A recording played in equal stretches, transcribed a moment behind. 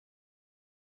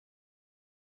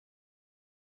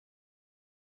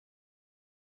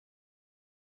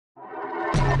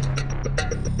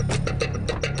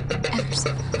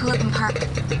Emerson, pull up and park.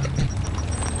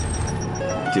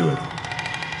 Do it.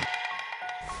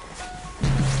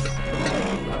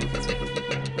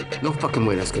 No fucking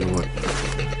way that's gonna work.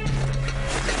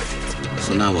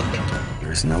 So now what?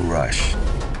 There's no rush.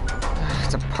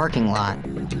 It's a parking lot.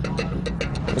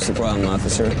 What's the problem,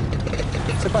 officer?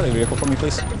 Step out of the vehicle for me,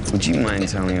 please. Would you mind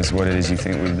telling us what it is you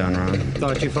think we've done wrong?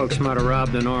 Thought you folks might have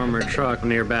robbed an armored truck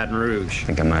near Baton Rouge. I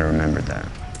think I might have remembered that.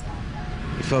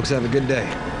 You folks have a good day.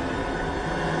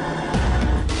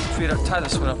 Feet up, tie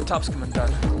this one up. The top's coming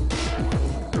down.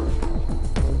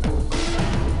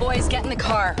 Boys, get in the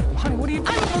car. Honey, what are you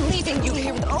doing? I don't believe in you.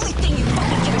 You're the only thing you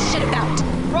fucking give a shit about.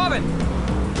 Robin!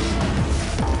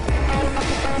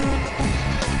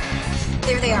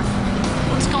 There they are.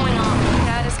 What's going on?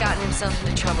 Dad has gotten himself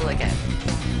into trouble again.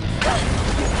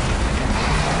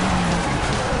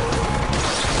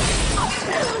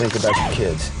 Think about your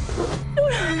kids.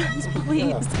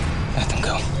 Please. Let them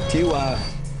go. Do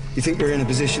you think you're in a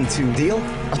position to deal?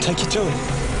 I'll take you to it.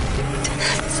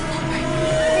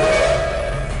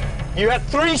 You have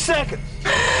 3 seconds.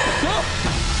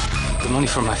 The money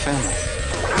for my family.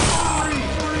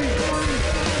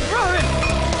 Robin!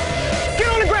 Get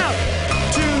on the ground!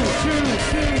 2,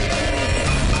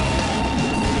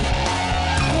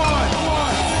 1.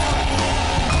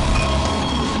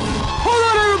 Hold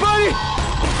on, everybody!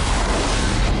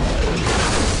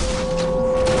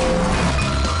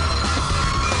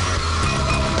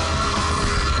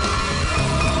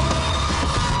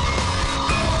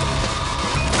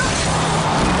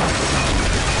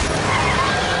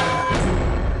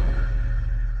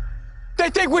 They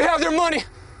think we have their money.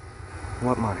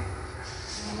 What money?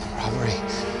 Robbery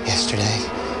yesterday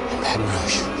in Baton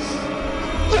Rouge.